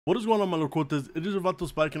What is going on, my little quotes? It is Vato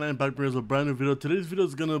Spike and I am back bringing us a brand new video. Today's video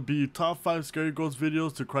is gonna be top 5 scary ghost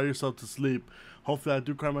videos to cry yourself to sleep. Hopefully I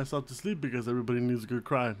do cry myself to sleep because everybody needs a good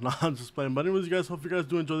cry. Nah, I'm just playing. But anyways, you guys, hope you guys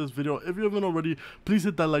do enjoy this video. If you haven't already, please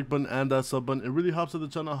hit that like button and that sub button. It really helps out the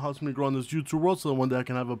channel, helps me grow on this YouTube world, so that one day I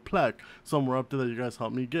can have a plaque somewhere up there that you guys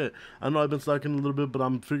help me get. I know I've been slacking a little bit, but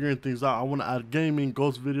I'm figuring things out. I want to add gaming,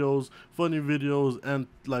 ghost videos, funny videos, and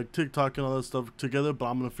like TikTok and all that stuff together, but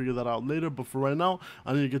I'm gonna figure that out later. But for right now,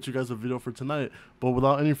 I need to get you guys a video for tonight. But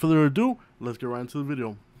without any further ado, let's get right into the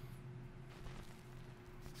video.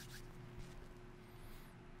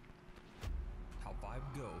 How 5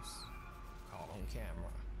 ghosts caught on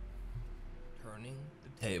camera. Turning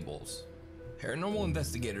the tables. Paranormal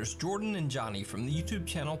investigators Jordan and Johnny from the YouTube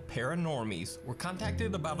channel Paranormies were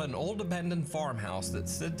contacted about an old abandoned farmhouse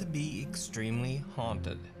that's said to be extremely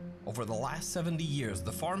haunted. Over the last 70 years,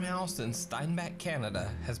 the farmhouse in Steinbach,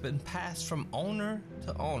 Canada has been passed from owner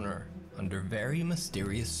to owner under very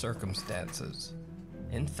mysterious circumstances.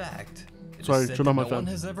 In fact, it is said that no one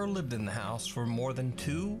has ever lived in the house for more than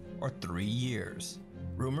 2 or 3 years.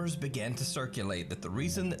 Rumors began to circulate that the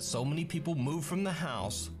reason that so many people moved from the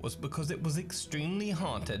house was because it was extremely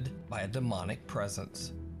haunted by a demonic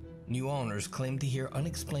presence. New owners claimed to hear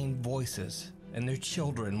unexplained voices, and their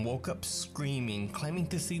children woke up screaming, claiming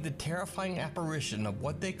to see the terrifying apparition of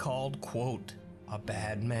what they called, quote, a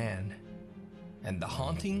bad man. And the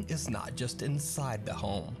haunting is not just inside the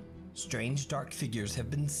home. Strange dark figures have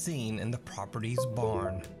been seen in the property's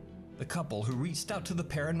barn. The couple who reached out to the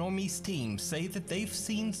Paranormies team say that they've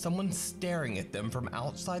seen someone staring at them from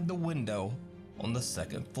outside the window on the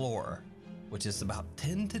 2nd floor, which is about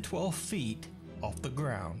 10 to 12 feet off the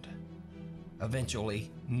ground. Eventually,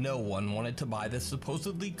 no one wanted to buy this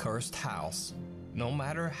supposedly cursed house, no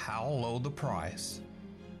matter how low the price.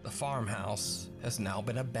 The farmhouse has now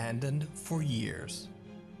been abandoned for years.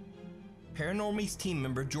 Paranormies team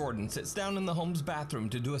member Jordan sits down in the home's bathroom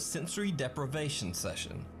to do a sensory deprivation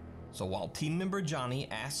session. So while team member Johnny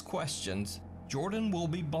asks questions, Jordan will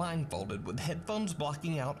be blindfolded with headphones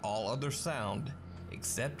blocking out all other sound,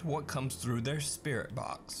 except what comes through their spirit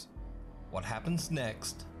box. What happens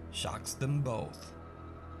next shocks them both.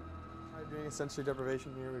 Alright, doing a sensory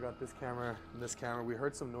deprivation here. We got this camera and this camera. We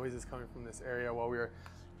heard some noises coming from this area while we were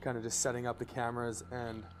kind of just setting up the cameras,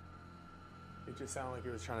 and it just sounded like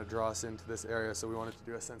it was trying to draw us into this area, so we wanted to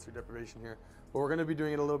do a sensory deprivation here. But we're going to be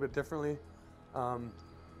doing it a little bit differently.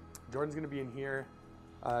 Jordan's going to be in here,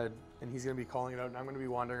 and he's going to be calling it out, and I'm going to be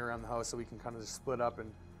wandering around the house so we can kind of just split up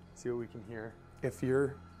and see what we can hear. If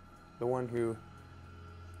you're the one who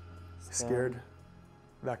scared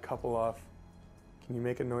that couple off, can you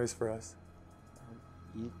make a noise for us?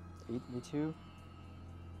 Eat me too?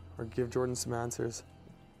 Or give Jordan some answers.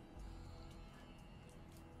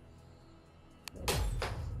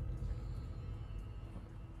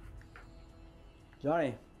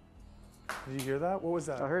 Johnny. Did you hear that? What was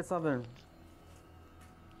that? I heard something.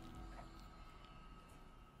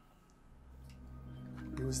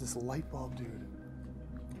 It was this light bulb, dude.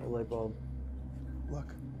 A light bulb.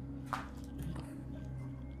 Look. Oh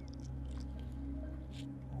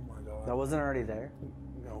my God. That wasn't already there?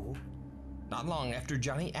 No. Not long after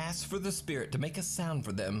Johnny asks for the spirit to make a sound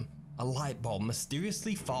for them, a light bulb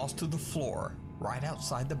mysteriously falls to the floor right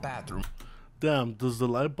outside the bathroom. Damn, does the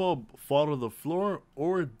light bulb fall to the floor,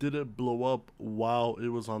 or did it blow up while it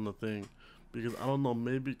was on the thing? Because I don't know,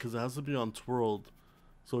 maybe because it has to be on twirled.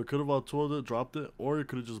 So it could have all twirled it, dropped it, or it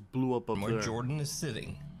could have just blew up where there. Jordan is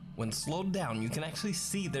sitting. When slowed down, you can actually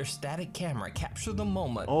see their static camera capture the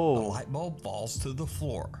moment the light bulb falls to the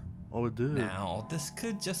floor. Oh, it did. Now, this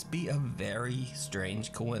could just be a very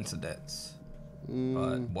strange coincidence.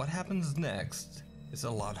 But what happens next is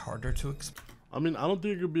a lot harder to explain. I mean, I don't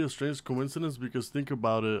think it could be a strange coincidence because think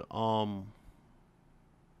about it.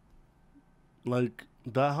 Like,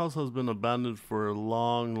 that house has been abandoned for a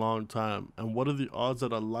long time. And what are the odds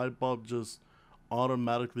that a light bulb just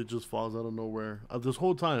automatically just falls out of nowhere? This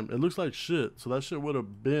whole time, it looks like shit. So that shit would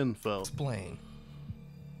have been fell. Explain.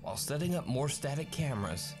 While setting up more static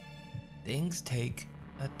cameras, things take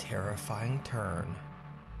a terrifying turn.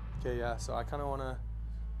 Okay, yeah, so I kind of want to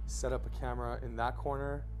set up a camera in that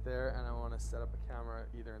corner there, and I want to set up a camera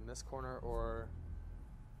either in this corner or...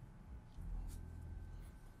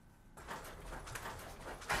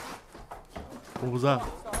 What was that?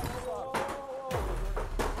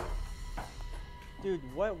 Dude,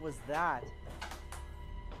 what was that?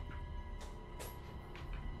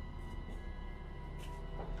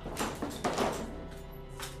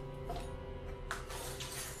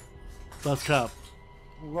 That's cap.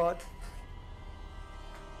 What?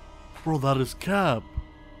 Bro, that is cap.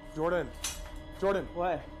 Jordan. Jordan,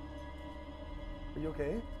 What? are you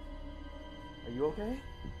okay? Are you okay?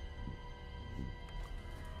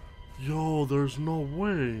 Yo, there's no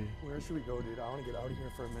way. Where should we go, dude? I want to get out of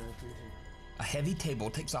here for a minute, dude. A heavy table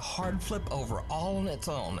takes a hard flip over all on its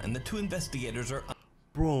own, and the two investigators are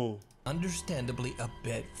Bro, understandably a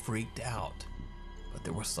bit freaked out. But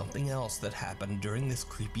there was something else that happened during this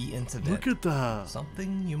creepy incident. look at that.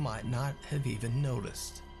 Something you might not have even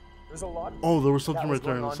noticed. There's a lot Oh, there was that something was right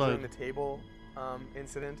there going on on the during side. the table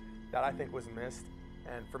incident that I think was missed.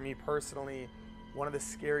 And for me personally, one of the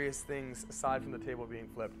scariest things, aside from the table being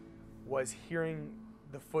flipped, was hearing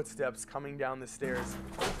the footsteps coming down the stairs.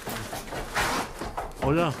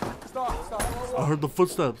 Oh yeah, Stop! I heard the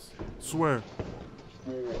footsteps. Swear.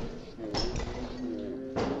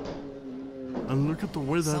 And look at the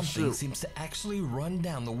way that Something shit. seems to actually run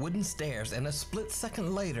down the wooden stairs, and a split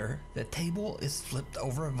second later, the table is flipped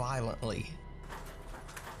over violently.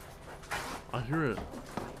 I hear it.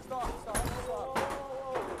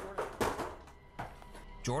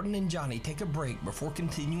 Jordan and Johnny take a break before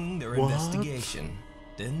continuing their What? investigation.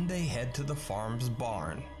 Then they head to the farm's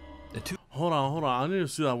barn. The two Hold on. I need to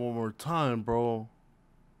see that one more time, bro.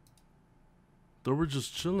 They were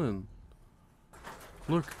just chilling.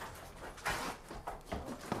 Look.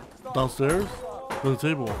 Downstairs? On the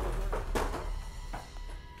table.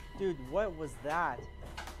 Dude, what was that?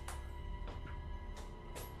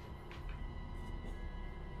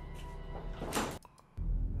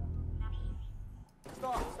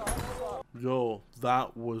 Yo,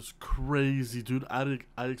 that was crazy, dude. I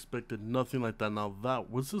expected nothing like that. Now that,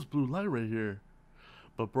 what's this blue light right here?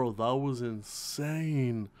 But bro, that was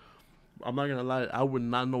insane. I'm not gonna lie, I would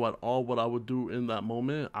not know at all what I would do in that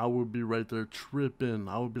moment. I would be right there tripping.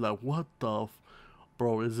 I would be like, what the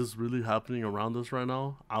bro, is this really happening around us right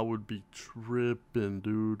now? I would be tripping,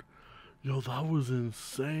 dude. Yo, that was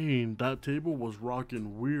insane. That table was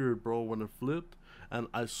rocking weird, bro, when it flipped. And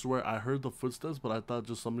I swear I heard the footsteps, but I thought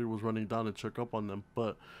just somebody was running down to check up on them.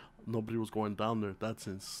 But nobody was going down there. That's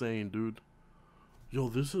insane, dude. Yo,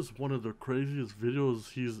 this is one of the craziest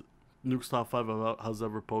videos Nuke's Top 5 has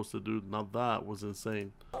ever posted, dude. Now that was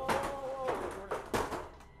insane.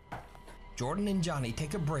 Jordan and Johnny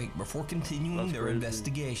take a break before continuing That's their crazy.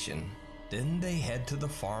 investigation. Then they head to the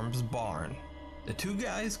farm's barn. The two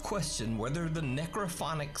guys question whether the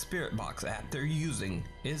necrophonic spirit box app they're using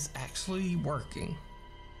is actually working.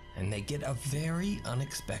 And they get a very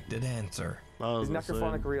unexpected answer. That was Is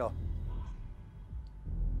necrophonic insane. real?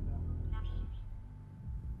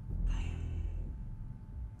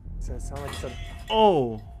 Does it sound like some...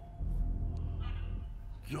 Oh!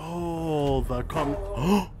 Yo, that caught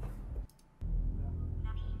me.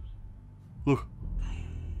 Look.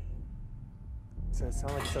 Does it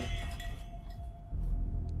sound like some...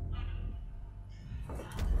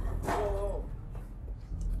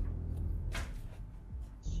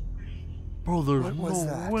 Bro, there's What was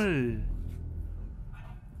no that? way.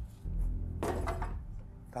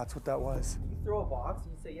 That's what that was. You throw a box,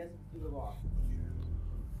 you say yes to the box.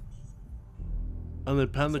 And they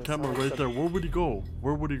pan the So it camera sounds right like- there. Where would he go?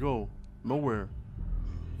 Where would he go? Nowhere.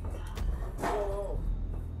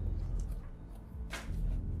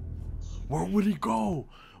 Where would he go?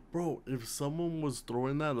 Bro, if someone was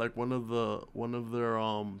throwing that, like one of their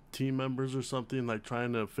team members or something, like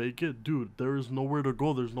trying to fake it, dude, there is nowhere to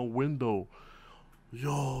go. There's no window.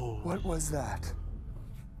 Yo, What was that?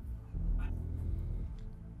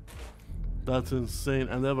 that's insane.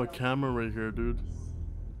 And they have a camera right here, dude.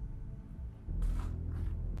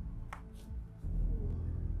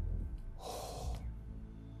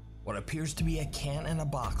 What appears to be a can and a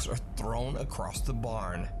box are thrown across the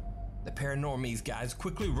barn. The Paranormies guys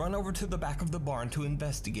quickly run over to the back of the barn to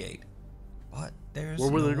investigate. But there's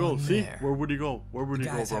Where would no they go? one See? there. Where would he go? Where would The he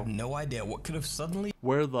go, guys bro? have no idea what could have suddenly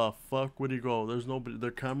Where the fuck would he go? There's nobody.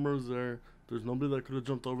 Their camera's there. There's nobody that could have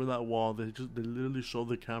jumped over that wall. They literally show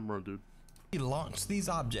the camera, dude. launched these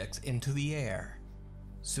objects into the air.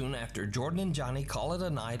 Soon after, Jordan and Johnny call it a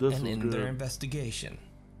night This and was end their good. investigation.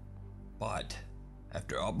 But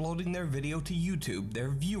after uploading their video to YouTube, their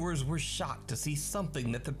viewers were shocked to see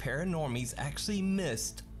something that the Paranormies actually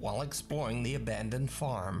missed while exploring the abandoned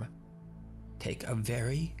farm. Take a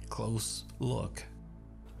very close look.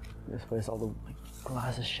 This place, all the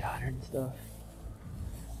glass is shattered and stuff.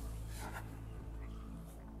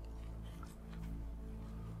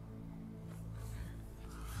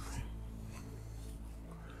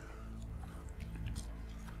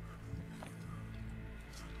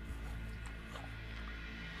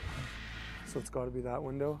 So it's got to be that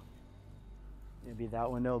window. It'd be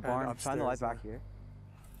that window, barn. Shine the light upstairs, back here.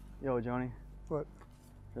 Yo, Johnny. What?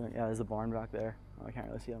 Yeah, there's a barn back there. Oh, I can't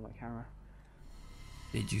really see it on my camera.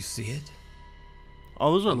 Did you see it?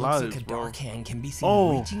 Oh, those are It looks lights, like a bro. dark hand can be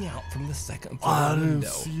seen reaching out from the second floor I didn't window.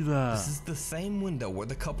 see that. This is the same window where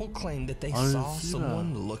the couple claimed that they I didn't saw see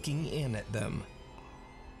someone that. looking in at them.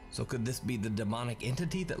 So could this be the demonic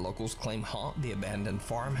entity that locals claim haunt the abandoned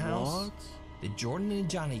farmhouse? What? Did Jordan and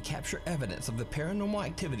Johnny capture evidence of the paranormal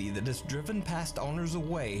activity that has driven past owners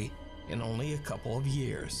away in only a couple of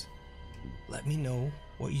years? Let me know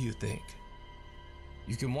what you think.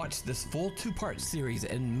 You can watch this full 2-part series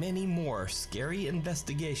and many more scary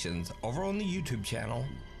investigations over on the YouTube channel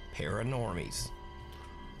Paranormies.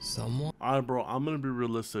 Alright, bro, I'm gonna be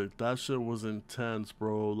realistic. That shit was intense,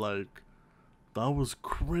 bro. Like, that was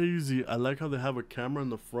crazy. I like how they have a camera in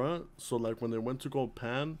the front, so like when they went to go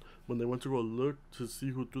pan, when they went to go look to see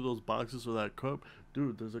who threw those boxes or that cup,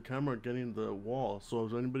 dude, there's a camera getting the wall, so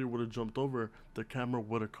if anybody would have jumped over, the camera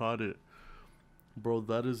would have caught it. Bro,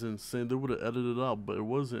 that is insane. They would have edited it out, but it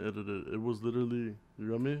wasn't edited. It was literally,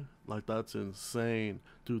 you got me? Like, that's insane.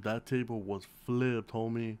 Dude, that table was flipped,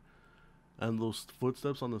 homie. And those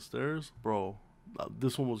footsteps on the stairs, bro,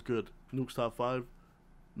 this one was good. Nuke's top 5.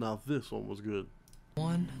 Now this one was good.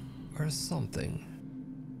 Someone or something.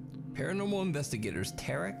 Paranormal investigators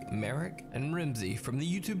Tarek, Merrick, and Rimsey from the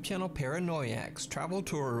YouTube channel Paranoiacs travel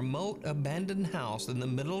to a remote abandoned house in the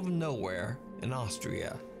middle of nowhere in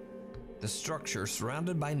Austria. The structure,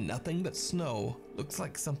 surrounded by nothing but snow, looks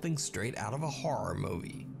like something straight out of a horror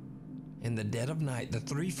movie. In the dead of night, the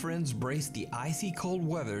 3 friends brace the icy cold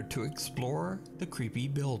weather to explore the creepy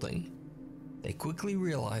building. They quickly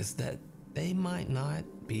realize that they might not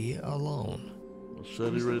be alone.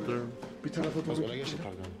 Machete right there.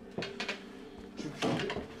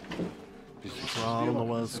 I don't know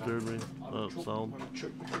why that scared me. That sound.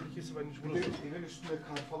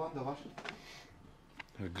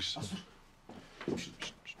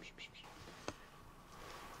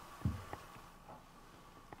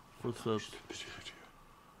 Footsteps.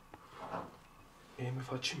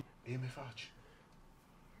 EMF açayım. EMF aç.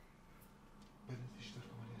 Beden dişler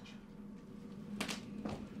kamerayı aç.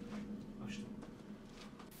 Açtım.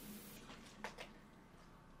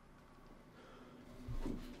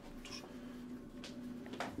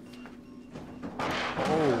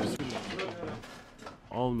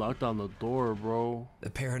 Oh, knock down the door, bro. The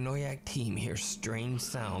Paranoiac team hears strange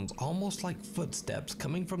sounds, almost like footsteps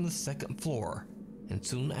coming from the second floor, and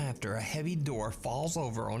soon after, a heavy door falls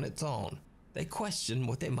over on its own. They question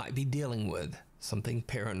what they might be dealing with, something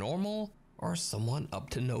paranormal or someone up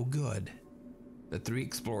to no good. The 3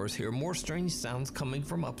 explorers hear more strange sounds coming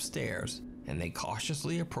from upstairs, and they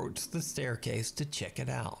cautiously approach the staircase to check it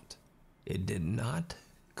out. It did not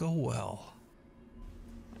go well.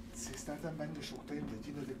 Seslerden ben de şoktayım da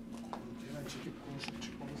yine de hemen çekip konuşup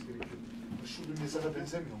çıkmamız gerekiyor. Şu bir mezara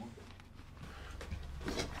benzemiyor mu?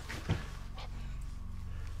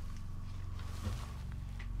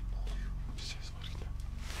 Bir ses var yine.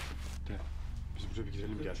 De, biz buraya bir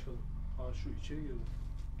girelim gel. Aa, şu içeri girdi.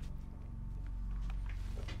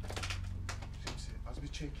 Remzi, az bir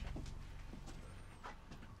çek.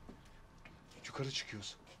 Yukarı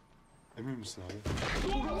çıkıyoruz. Emin misin abi?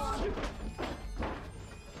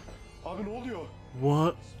 Abi ne oluyor?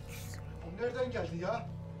 What? O nereden geldi ya?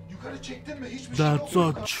 Yukarı çektin mi? Hiçbir şey yok. That's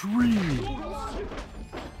a tree.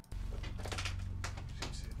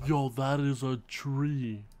 Yo, that is a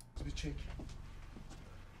tree. Bir çek.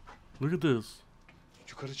 Look at this.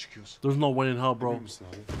 Yukarı çıkıyoruz. There's no way in hell, bro. Emin misin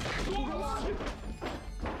abi?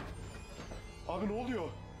 Abi ne oluyor?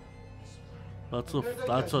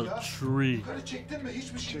 That's a tree. Yukarı çektin mi?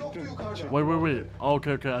 Hiçbir şey yoktu yukarıda. Wait. Oh,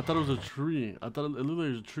 okay. I thought it was a tree. I thought it looked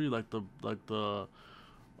like a tree, like the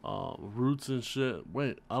roots and shit.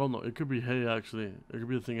 Wait, I don't know. It could be hay actually. It could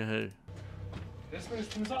be a thing of hay. Resmen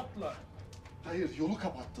üstümüze attılar. Hayır, yolu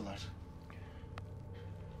kapattılar.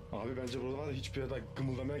 Abi bence burada var ya hiçbir yerde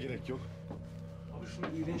gımıldamaya gerek yok. Abi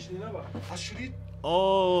şunun iğrençliğine bak. Ha şurayı...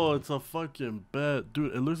 Oh, it's a fucking bed,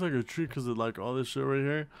 dude. It looks like a tree because of like all this shit right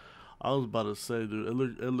here. I was about to say, dude,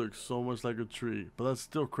 it looks so much like a tree, but that's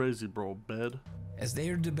still crazy, bro. Bed. As they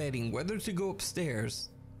are debating whether to go upstairs,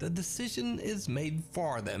 the decision is made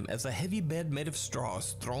for them as a heavy bed made of straw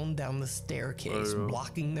is thrown down the staircase,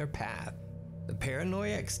 blocking their path. The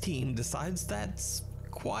Paranoiacs team decides that's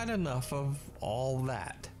quite enough of all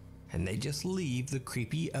that, and they just leave the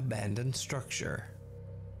creepy abandoned structure.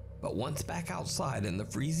 But once back outside in the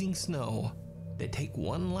freezing snow, they take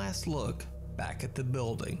one last look back at the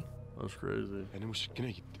building. That's crazy. Benim ışık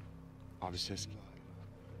yine gitti. Abi ses.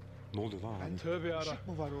 Ne oluyor lan abi? Tövbe yara. Işık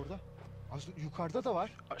mı var orada? Az yukarıda da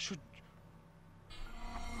var. Şu...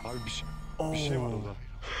 Abi bir şey var orada.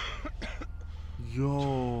 Yo.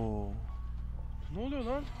 Ne oluyor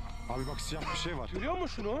lan? Abi bak siyah bir şey var. Görüyor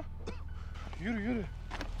musun şunu? Yürü yürü.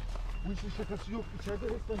 Bu işin şakası yok. İçeride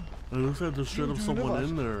resmen. It looks like there's straight up someone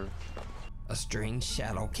in there. A strange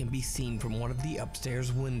shadow can be seen from one of the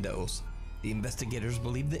upstairs windows. The investigators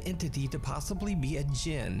believe the entity to possibly be a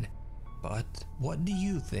djinn. But what do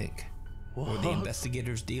you think? Were the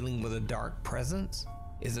investigators dealing with a dark presence?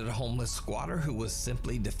 Is it a homeless squatter who was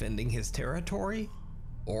simply defending his territory?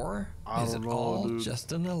 Or is it all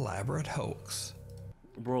just an elaborate hoax?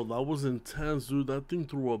 Bro, that was intense, dude. That thing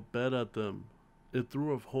threw a bed at them. It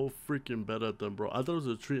threw a whole freaking bed at them, bro. I thought it was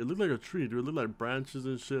a tree. It looked like a tree, dude. It looked like branches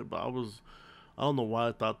and shit, but I don't know why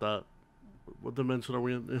I thought that. What dimension are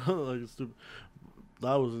we in? Like, stupid.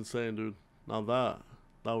 That was insane, dude. Now that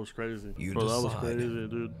was crazy. Bro, that was crazy,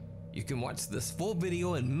 dude. You can watch this full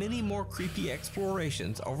video and many more creepy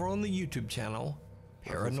explorations over on the YouTube channel,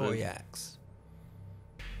 Paranoiacs.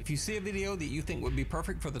 If you see a video that you think would be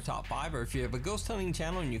perfect for the top 5, or if you have a ghost hunting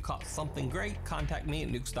channel and you caught something great, contact me at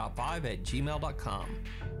nukestop5@gmail.com.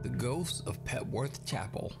 The Ghosts of Petworth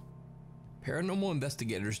Chapel. Paranormal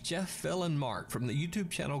investigators Jeff, Phil, and Mark from the YouTube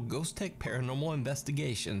channel Ghost Tech Paranormal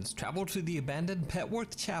Investigations traveled to the abandoned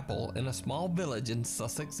Petworth Chapel in a small village in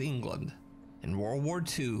Sussex, England. In World War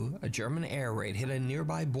II, a German air raid hit a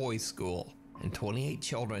nearby boys' school, and 28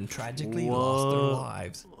 children tragically lost their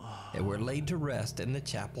lives. They were laid to rest in the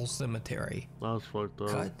chapel cemetery. That's fucked up.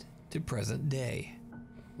 Cut to present day.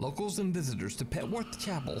 Locals and visitors to Petworth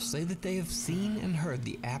Chapel say that they have seen and heard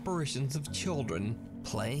the apparitions of children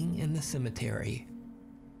playing in the cemetery.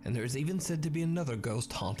 And there is even said to be another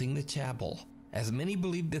ghost haunting the chapel, as many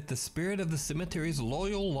believe that the spirit of the cemetery's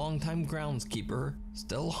loyal longtime groundskeeper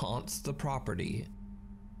still haunts the property.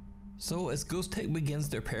 So as Ghost Tech begins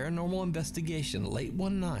their paranormal investigation late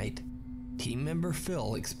one night, team member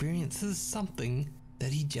Phil experiences something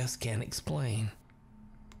that he just can't explain.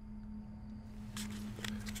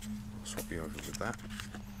 Swap you over with that.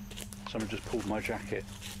 Someone just pulled my jacket.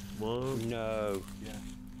 What? No. Yeah.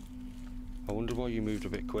 I wonder why you moved a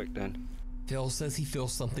bit quick then. Phil says he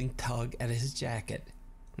feels something tug at his jacket.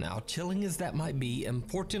 Now, chilling as that might be,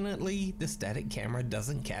 unfortunately, the static camera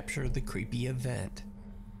doesn't capture the creepy event.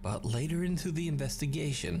 But later into the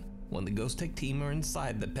investigation, when the Ghost Tech team are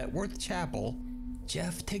inside the Petworth Chapel,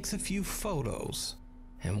 Jeff takes a few photos,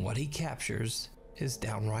 and what he captures is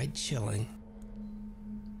downright chilling.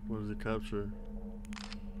 What does it capture?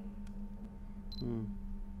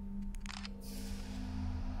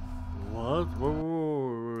 What?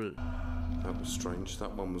 Wait. That was strange.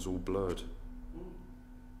 That one was all blurred.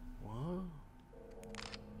 What?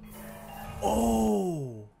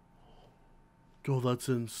 Oh! Yo, that's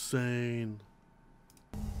insane.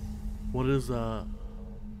 What is that?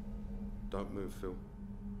 Don't move, Phil.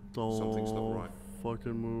 Don't Something's not right.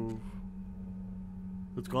 fucking move.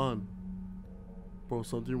 It's gone. Bro,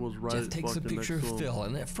 something was right. Jeff takes a fucking picture next to of him. Phil,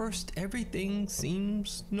 and at first everything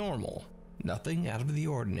seems normal. Nothing out of the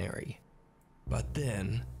ordinary. But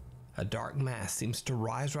then, a dark mass seems to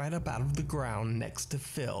rise right up out of the ground next to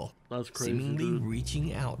Phil, That's crazy, seemingly dude.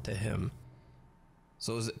 reaching out to him.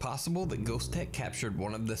 So is it possible that Ghost Tech captured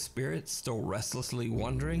one of the spirits still restlessly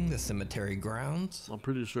wandering the cemetery grounds? I'm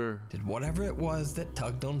pretty sure. Did whatever it was that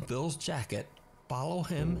tugged on Phil's jacket follow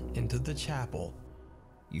him into the chapel?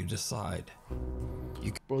 You decide.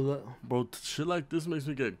 Bro, shit like this makes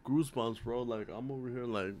me get goosebumps, bro. Like, I'm over here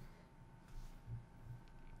like,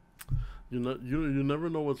 you never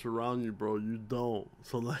know what's around you, bro. You don't.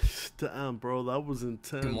 So like, damn, bro, that was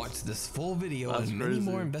intense. You can watch this full video That's and many crazy.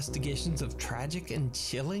 more investigations of tragic and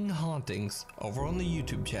chilling hauntings over on the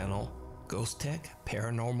YouTube channel, Ghost Tech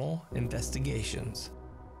Paranormal Investigations.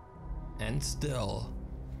 And still,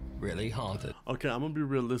 really haunted. Okay, I'm gonna be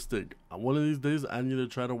realistic. One of these days, I need to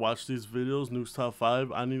try to watch these videos, Nuke's Top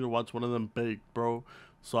 5. I need to watch one of them baked, bro.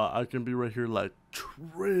 So I can be right here like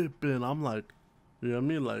tripping. I'm like, you know what I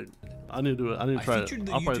mean? Like, I need to do it. I need to try I it. featured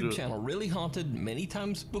the I'll probably do YouTube it. channel Really Haunted many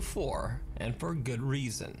times before, and for good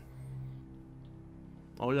reason.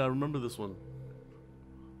 Oh yeah, I remember this one.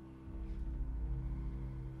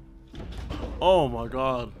 Oh my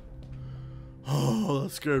god. Oh,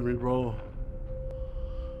 that scared me, bro.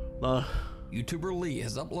 Nah. YouTuber Lee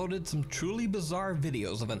has uploaded some truly bizarre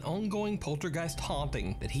videos of an ongoing poltergeist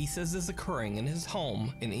haunting that he says is occurring in his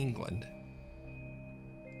home in England.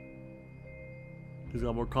 He's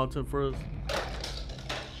got more content for us.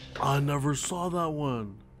 I never saw that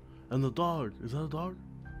one. And the dog. Is that a dog?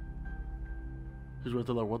 He's right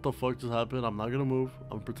there like, what the fuck just happened? I'm not gonna move. I'm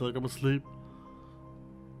gonna pretend like I'm asleep.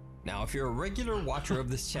 Now, if you're a regular watcher of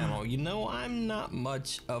this channel, you know I'm not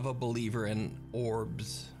much of a believer in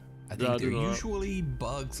orbs. I think Yeah, I do they're know that. usually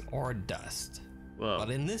bugs or dust. Wow.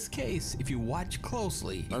 But in this case, if you watch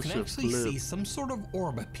closely, you That can shit actually flipped. see some sort of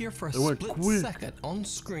orb appear for a It went split quick. second on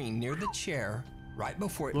screen near the chair, right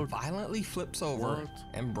before it Look. violently flips over What?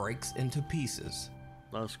 and breaks into pieces.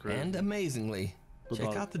 That's great. And amazingly, The check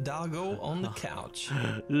dog. out the doggo on the couch.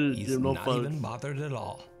 You He's give no not fucks. even bothered at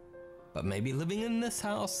all. But maybe living in this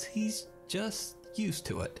house, he's just used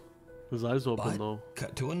to it. His eyes open But though.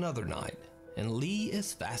 cut to another night, and Lee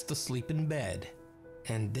is fast asleep in bed.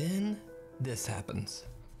 And then this happens.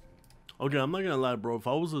 Okay, I'm not gonna lie, bro. If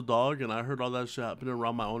I was a dog and I heard all that shit happening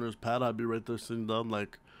around my owner's pad, I'd be right there sitting down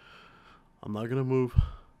like, I'm not gonna move.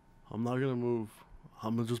 I'm not gonna move.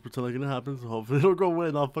 I'm gonna just pretend like it happens. Hopefully it'll go away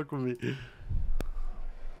and I'll fuck with me.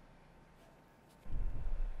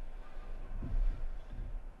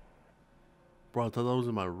 Bro, I thought that was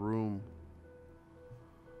in my room.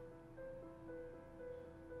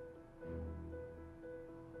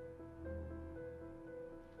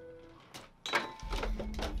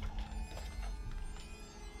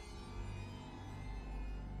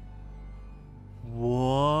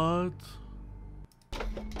 What?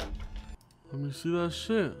 Let me see that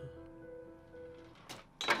shit.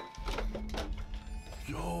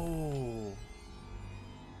 Yo.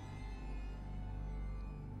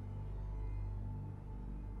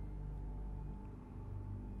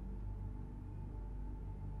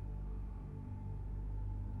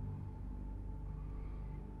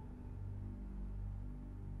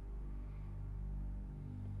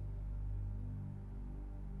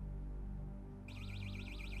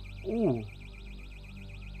 Ooh.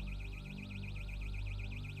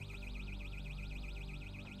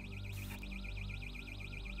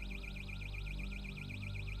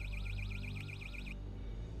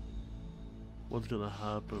 What's gonna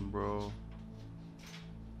happen, bro?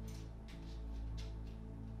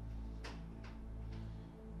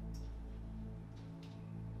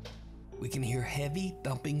 We can hear heavy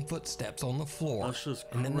thumping footsteps on the floor, That's just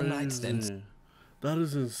and then the nightstand crazy. That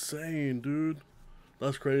is insane, dude.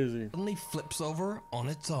 That's crazy. suddenly flips over on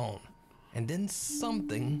its own, and then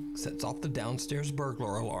something sets off the downstairs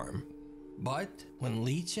burglar alarm. But when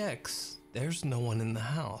Lee checks, there's no one in the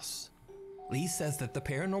house. Lee says that the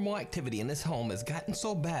paranormal activity in his home has gotten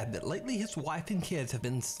so bad that lately his wife and kids have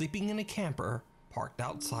been sleeping in a camper parked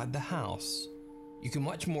outside the house. You can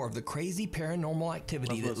watch more of the crazy paranormal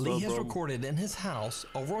activity That's that Lee what's up, has bro. recorded in his house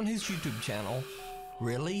over on his YouTube channel,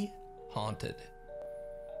 Really Haunted.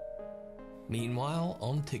 Meanwhile,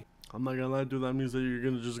 on TikTok, I'm not gonna lie, dude. That means that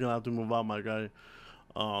you're just gonna have to move out, my guy.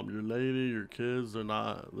 Your lady, your kids, they're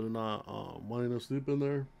not wanting to sleep in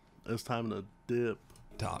there. It's time to dip.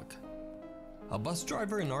 a bus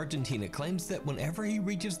driver in Argentina claims that whenever he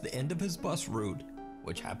reaches the end of his bus route,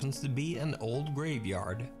 which happens to be an old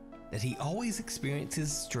graveyard, that he always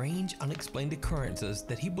experiences strange, unexplained occurrences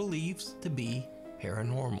that he believes to be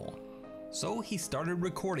paranormal. So he started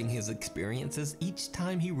recording his experiences each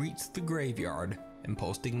time he reached the graveyard and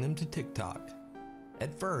posting them to TikTok.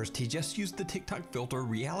 At first, he just used the TikTok filter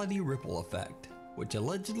Reality Ripple Effect, which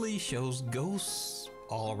allegedly shows ghosts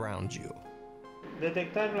all around you.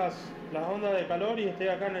 Detectar las ondas de calor y estoy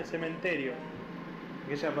acá en el cementerio.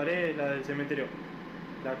 Aquella pared, la del cementerio.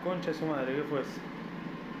 La concha de su madre, ¿qué fue eso?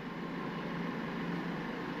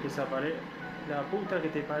 Esa pared, la puta que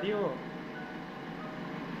te parió.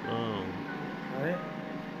 Oh. A ver,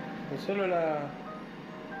 no solo la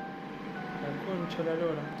concha de la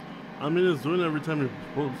lora. I mean, it's doing it every time he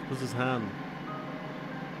puts his hand.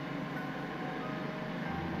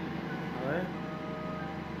 A ver.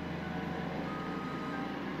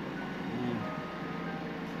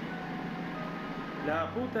 La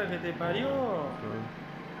puta que te parió. Okay.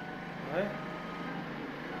 A ver.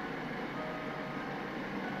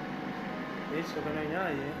 Eso que no hay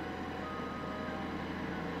nadie,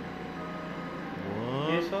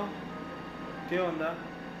 ¿Y What? eso? ¿Qué onda?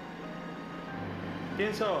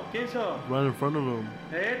 ¿Quién sos? ¿Quién sos? Right in front of him.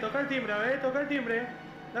 Toca el timbre, a ver, toca el timbre.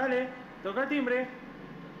 Dale, toca el timbre.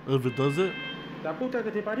 If it does it, La puta que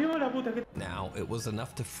te parió, la puta que... Now, it was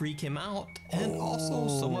enough to freak him out, and also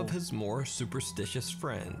some of his more superstitious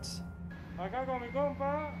friends. Acá con mi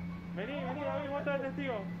compa. Vení, vení, vos estás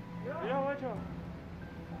testigo. Mirá, guacho.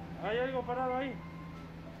 Hay algo parado ahí.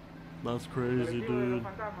 that's crazy, Colectivo de los dude.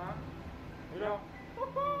 fantasmas. Mirá.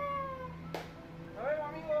 A ver,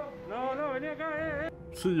 amigo. No, no, vení acá,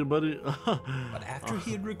 See you, buddy. But after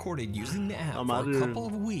he had recorded using the app I'm for outta a here. couple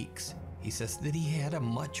of weeks, he says that he had a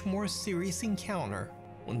much more serious encounter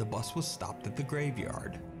when the bus was stopped at the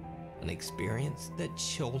graveyard. An experience that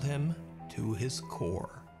chilled him to his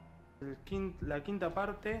core. La quinta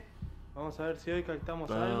parte. Vamos a ver si hoy captamos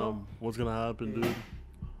algo. Damn, what's gonna happen, dude?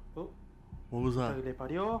 Oh, What was puta that? que le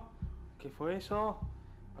parió. ¿Qué fue eso?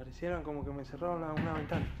 Parecieron como que me cerraron una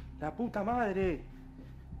ventana. ¡La puta madre!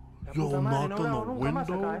 La Yo puta madre, no knocked on grabo the nunca más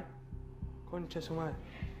window. acá, Concha de su madre.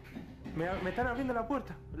 Me están abriendo la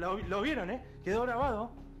puerta. Lo vieron, Quedó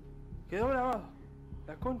grabado. Quedó grabado.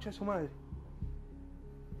 La concha de su madre.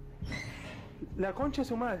 La concha de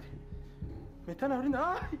su madre. Me están abriendo.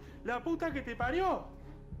 ¡Ay! ¡La puta que te parió!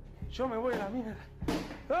 Yo me voy a la mierda.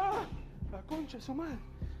 ¡Ah! La concha de su madre.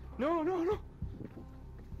 No, no, no.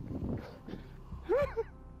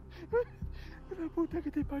 La puta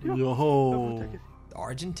que te parió. Yo. La puta que te... The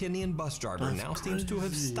Argentinian bus driver That's now seems to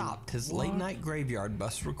have crazy. stopped his What? late-night graveyard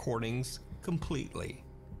bus recordings completely.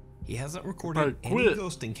 He hasn't Probably recorded any quit.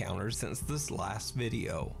 ghost encounters since this last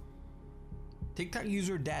video. TikTok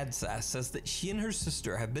user DadSass says that she and her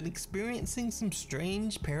sister have been experiencing some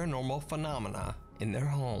strange paranormal phenomena in their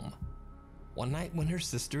home. One night when her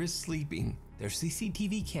sister is sleeping, their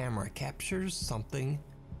CCTV camera captures something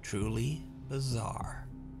truly bizarre.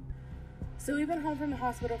 So we've been home from the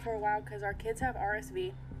hospital for a while because our kids have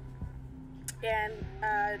RSV.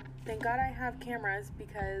 And thank God I have cameras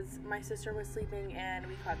because my sister was sleeping and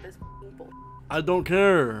we caught this bull. I don't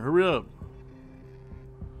care. Hurry up.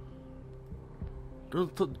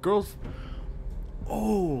 Girls.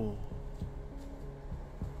 Oh.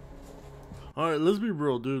 Alright, let's be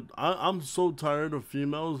real, dude. I'm so tired of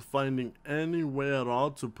females finding any way at all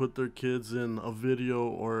to put their kids in a video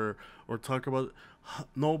or talk about it.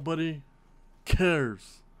 Nobody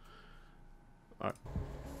cares. Alright.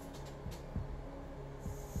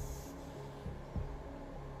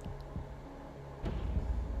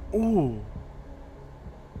 Ooh.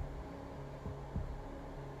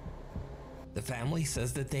 The family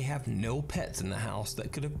says that they have no pets in the house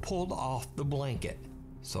that could have pulled off the blanket.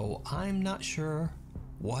 So I'm not sure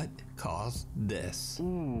what caused this.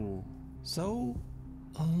 Ooh. So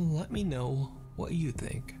let me know what you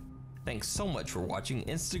think. Thanks so much for watching.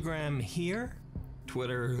 Instagram here,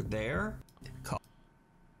 Twitter there.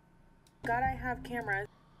 God, I have cameras.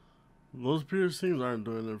 Those piercings aren't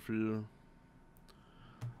doing it for you.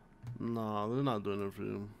 Nah, they're not doing it for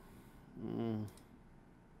you.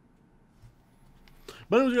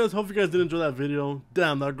 But anyways, guys, hope you guys did enjoy that video.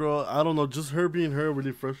 Damn, that girl, I don't know, just her being her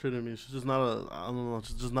really frustrated me. She's just not a, I don't know,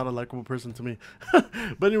 she's just not a likable person to me.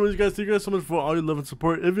 But anyways, guys, thank you guys so much for all your love and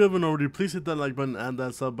support. If you haven't already, please hit that like button and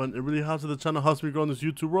that sub button. It really helps the channel, helps me grow in this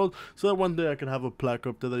YouTube world, so that one day I can have a plaque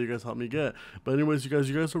up there that you guys help me get. But anyways, you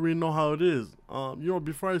guys already know how it is. You know,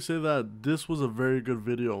 before I say that, this was a very good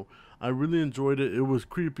video. I really enjoyed it. It was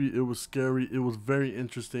creepy, it was scary, it was very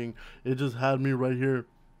interesting. It just had me right here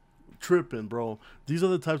tripping, bro. These are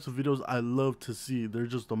the types of videos I love to see. They're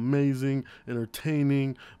just amazing,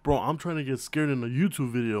 entertaining. Bro, I'm trying to get scared in a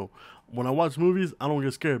YouTube video. When I watch movies, I don't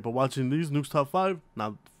get scared, but watching these Nukes Top 5,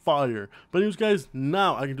 not fire. But anyways, guys,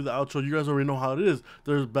 now I can do the outro. You guys already know how it is.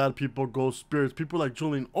 There's bad people, ghost spirits, people like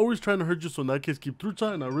Julian always trying to hurt you, so in that case, keep through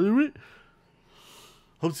trying. I really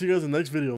hope to see you guys in the next video.